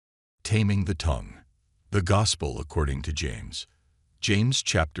Taming the Tongue. The Gospel according to James. James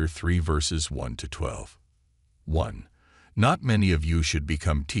chapter 3 verses 1 to 12. 1. Not many of you should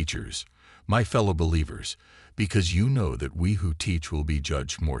become teachers, my fellow believers, because you know that we who teach will be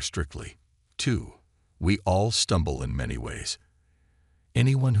judged more strictly. 2. We all stumble in many ways.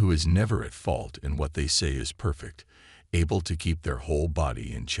 Anyone who is never at fault in what they say is perfect, able to keep their whole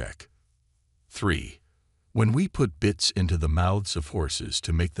body in check. 3. When we put bits into the mouths of horses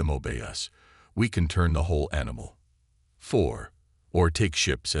to make them obey us, we can turn the whole animal. 4. Or take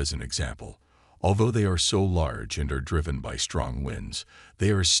ships as an example. Although they are so large and are driven by strong winds,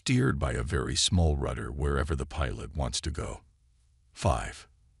 they are steered by a very small rudder wherever the pilot wants to go. 5.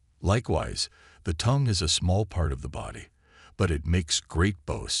 Likewise, the tongue is a small part of the body, but it makes great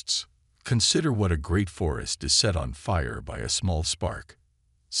boasts. Consider what a great forest is set on fire by a small spark.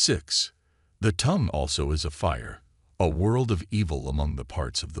 6. The tongue also is a fire, a world of evil among the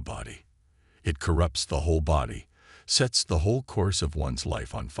parts of the body. It corrupts the whole body, sets the whole course of one's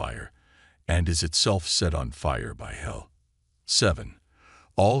life on fire, and is itself set on fire by hell. 7.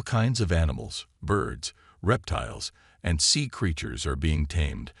 All kinds of animals, birds, reptiles, and sea creatures are being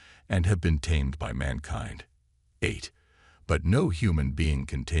tamed and have been tamed by mankind. 8. But no human being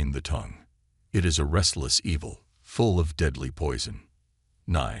can tame the tongue. It is a restless evil, full of deadly poison.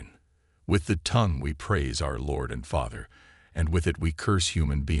 9. With the tongue we praise our Lord and Father, and with it we curse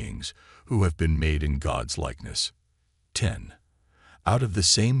human beings who have been made in God's likeness. 10. Out of the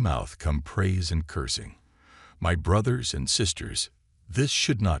same mouth come praise and cursing. My brothers and sisters, this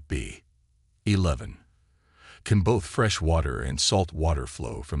should not be. 11. Can both fresh water and salt water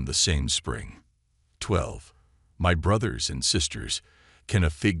flow from the same spring? 12. My brothers and sisters, can a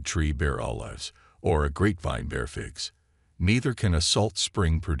fig tree bear olives, or a grapevine bear figs? Neither can a salt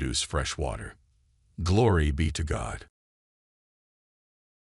spring produce fresh water. Glory be to God.